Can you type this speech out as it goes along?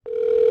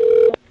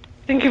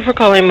Thank you for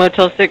calling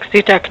Motel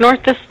 60 Tech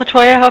North. This is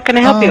Latoya. How can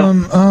I help you?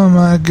 Oh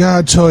my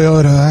God,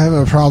 Toyota! I have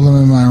a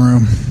problem in my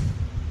room.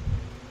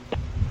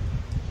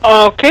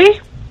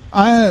 Okay.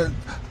 I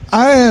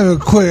have a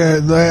quick.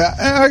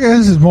 I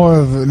guess it's more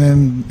of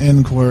an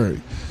inquiry.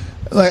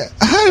 Like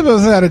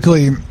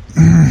hypothetically,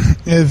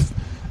 if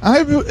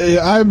I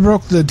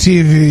broke the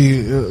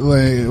TV,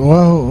 like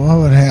what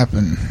would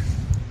happen?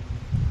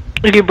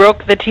 If you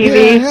broke the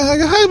TV? Yeah,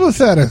 like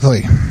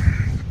hypothetically.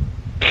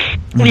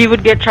 You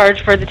would get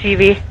charged for the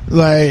TV?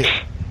 Like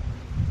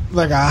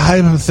a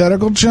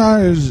hypothetical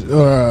charge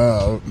or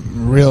a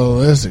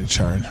realistic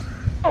charge?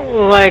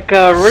 Like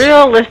a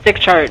realistic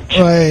charge.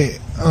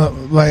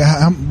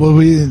 How will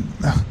we?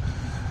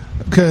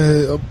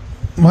 Because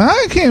when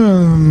I came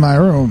in my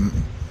room,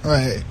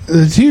 like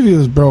the TV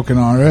was broken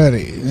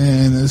already,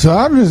 and so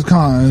I'm just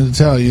calling to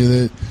tell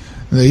you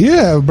that you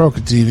have a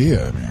broken TV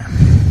up here.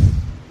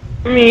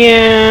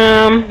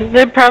 Yeah,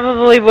 they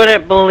probably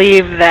wouldn't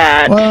believe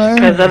that,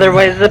 because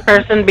otherwise the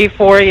person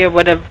before you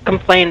would have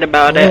complained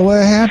about it. Well,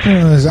 what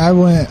happened was I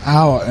went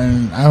out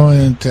and I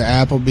went to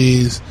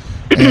Applebee's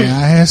and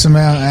I had some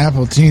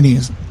apple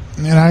teenies,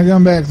 and I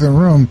come back to the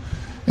room,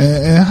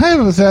 and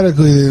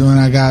hypothetically when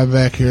I got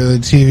back here, the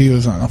TV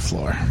was on the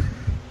floor.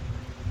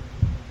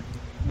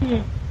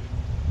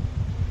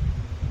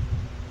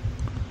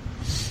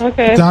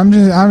 Okay. So I'm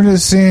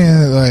just saying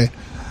that, like,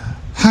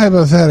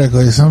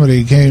 hypothetically,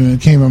 somebody came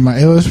in my.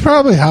 It was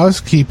probably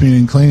housekeeping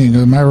and cleaning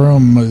because my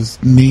room was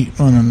neat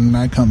when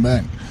I come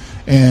back,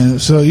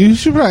 and so you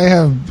should probably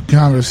have a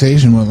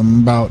conversation with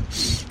them about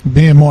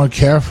being more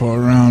careful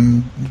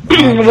around.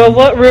 Well,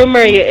 what room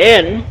are you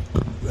in?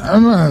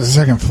 I'm on the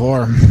second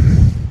floor.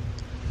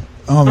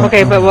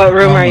 Okay, but what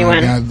room are you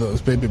in? I got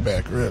those baby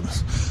back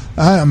ribs.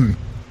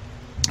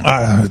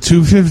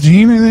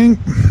 215, I think.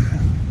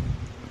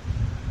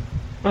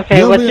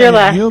 Okay, what's your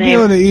last name? You'll be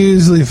able to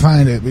easily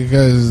find it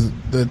because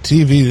the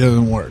TV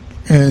doesn't work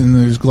and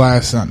there's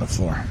glass on the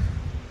floor.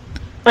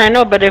 I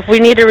know, but if we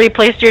need to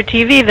replace your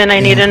TV, then I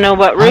need to know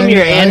what room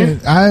you're in.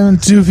 I'm in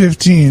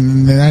 215,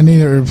 and then I need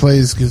it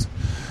replaced because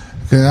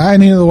I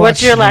need to watch.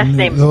 What's your last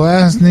name? The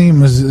last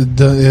name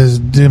is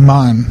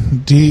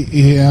Demon,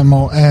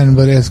 D-E-M-O-N,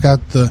 but it's got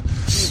the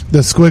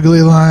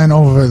squiggly line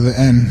over the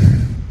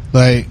N.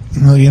 Like,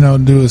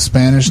 do a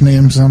Spanish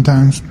name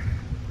sometimes.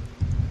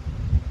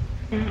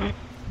 Mm-hmm.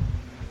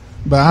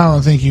 But I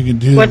don't think you can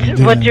do that.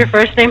 What's your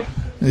first name?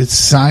 It's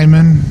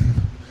Simon.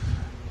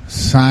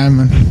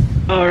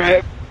 All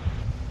right.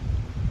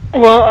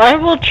 Well, I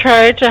will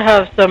try to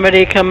have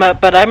somebody come up,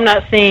 but I'm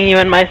not seeing you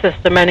in my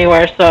system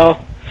anywhere, so...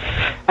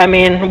 I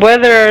mean,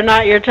 whether or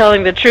not you're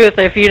telling the truth,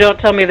 if you don't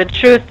tell me the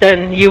truth,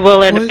 then you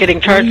will end up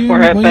getting charged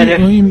for it. But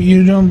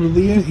you don't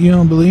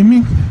believe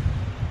me?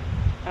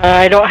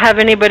 I don't have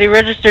anybody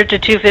registered to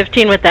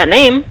 215 with that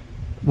name.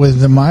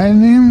 With my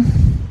name?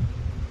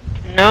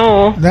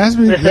 No. That's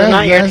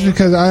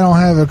because I don't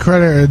have a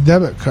credit or a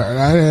debit card.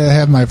 I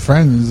have my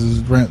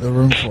friends rent the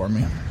room for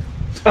me.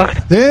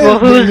 Okay.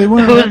 Who's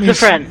the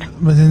friend?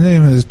 But his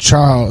name is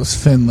Charles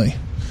Finley.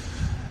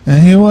 And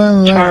he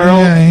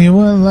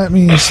wouldn't let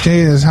me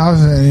stay at his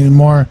house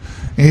anymore.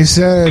 He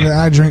said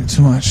I drink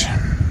too much.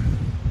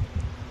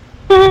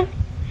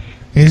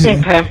 He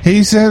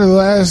said the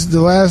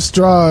last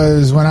straw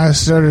is when I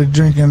started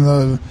drinking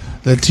the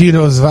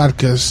Tito's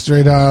vodka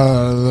straight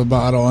out of the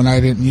bottle, and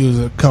I didn't use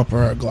a cup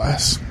or a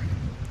glass.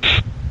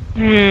 I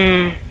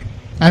mean,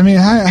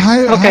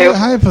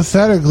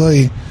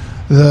 hypothetically,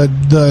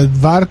 the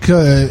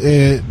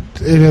vodka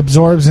it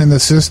absorbs in the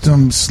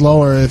system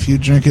slower if you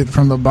drink it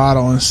from the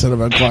bottle instead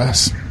of a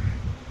glass.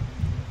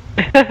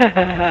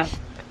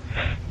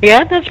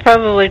 Yeah, that's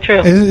probably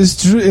true.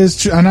 It's true,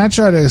 and I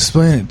try to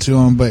explain it to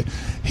him, but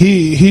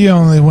he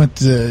only went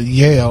to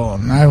Yale,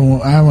 and I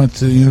went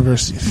to the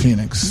University of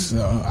Phoenix,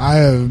 so I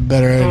have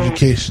better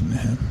education than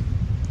him.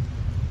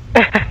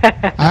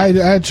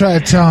 I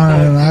tried telling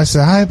him, I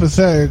said,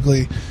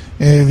 hypothetically,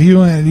 if you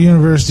went to the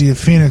University of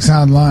Phoenix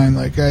online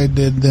like I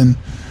did, then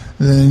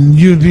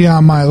you'd be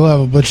on my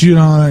level, but you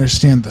don't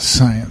understand the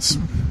science.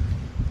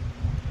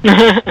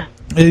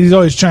 He's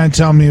always trying to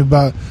tell me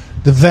about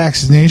the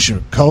vaccination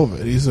of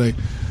COVID. He's like,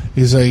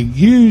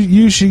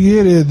 you should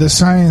get it. The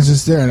science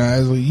is there. And I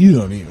was like, you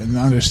don't even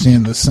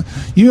understand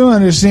you don't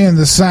understand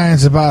the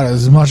science about it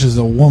as much as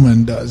a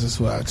woman does. Is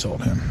what I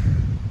told him.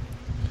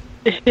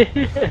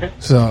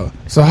 So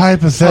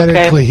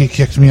hypothetically, he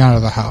kicked me out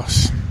of the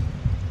house.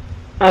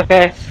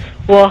 Okay.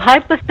 Well,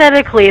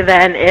 hypothetically,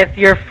 then, if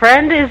your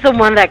friend is the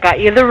one that got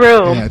you the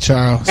room,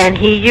 Charles, and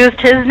he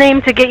used his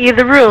name to get you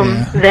the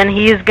room, then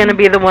he's going to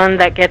be the one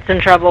that gets in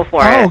trouble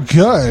for it. Oh,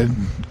 good.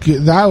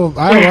 I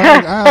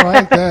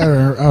like that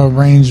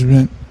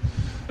arrangement.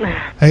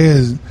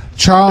 Hey,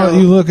 Charles,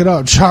 you look it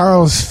up.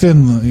 Charles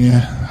Finley. Yeah.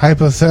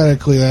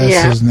 Hypothetically,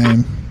 that's his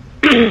name.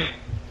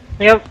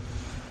 Yep.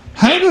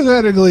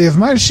 Hypothetically, if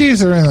my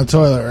sheets are in the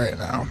toilet right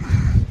now,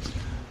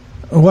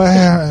 what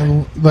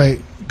happened?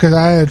 Because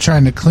I was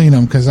trying to clean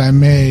them because I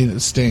made a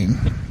stain,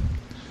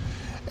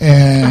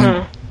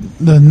 and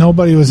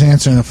nobody was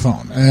answering the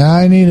phone, and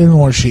I needed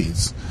more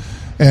sheets.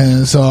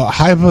 And so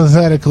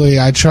hypothetically,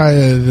 I try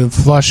to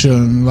flush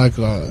them like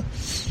a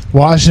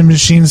washing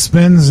machine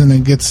spins and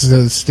it gets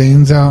the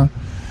stains out.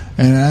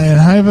 And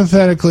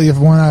hypothetically, if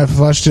when I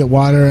flushed it,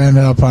 water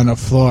ended up on the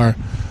floor,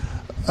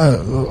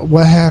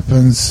 what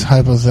happens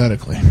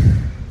hypothetically?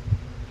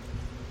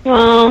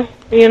 Well,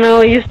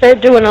 you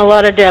start doing a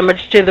lot of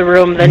damage to the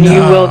room, then you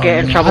will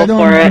get in trouble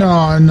for it. No,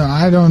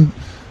 I don't.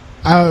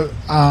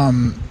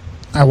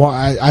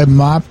 I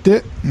mopped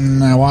it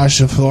and I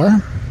washed the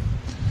floor.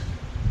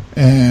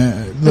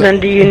 And then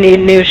do you need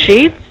new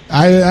sheets?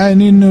 I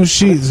need new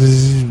sheets.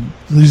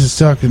 Lisa's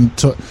talking.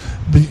 But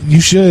you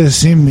should have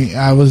seen me.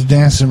 I was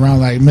dancing around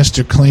like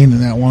Mr. Clean in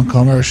that one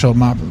commercial,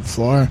 mopping the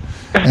floor,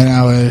 and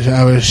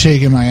I was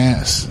shaking my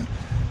ass.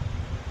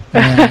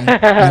 And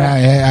I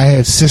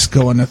had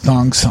Cisco and the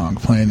Thong Song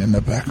playing in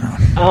the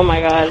background. Oh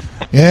my God!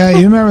 Yeah,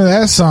 you remember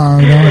that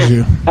song, don't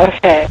you?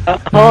 Okay,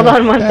 hold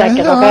on one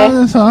second,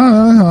 okay?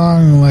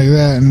 Song like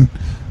that, and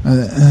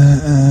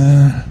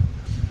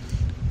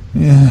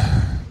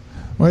yeah.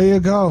 Where you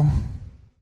go?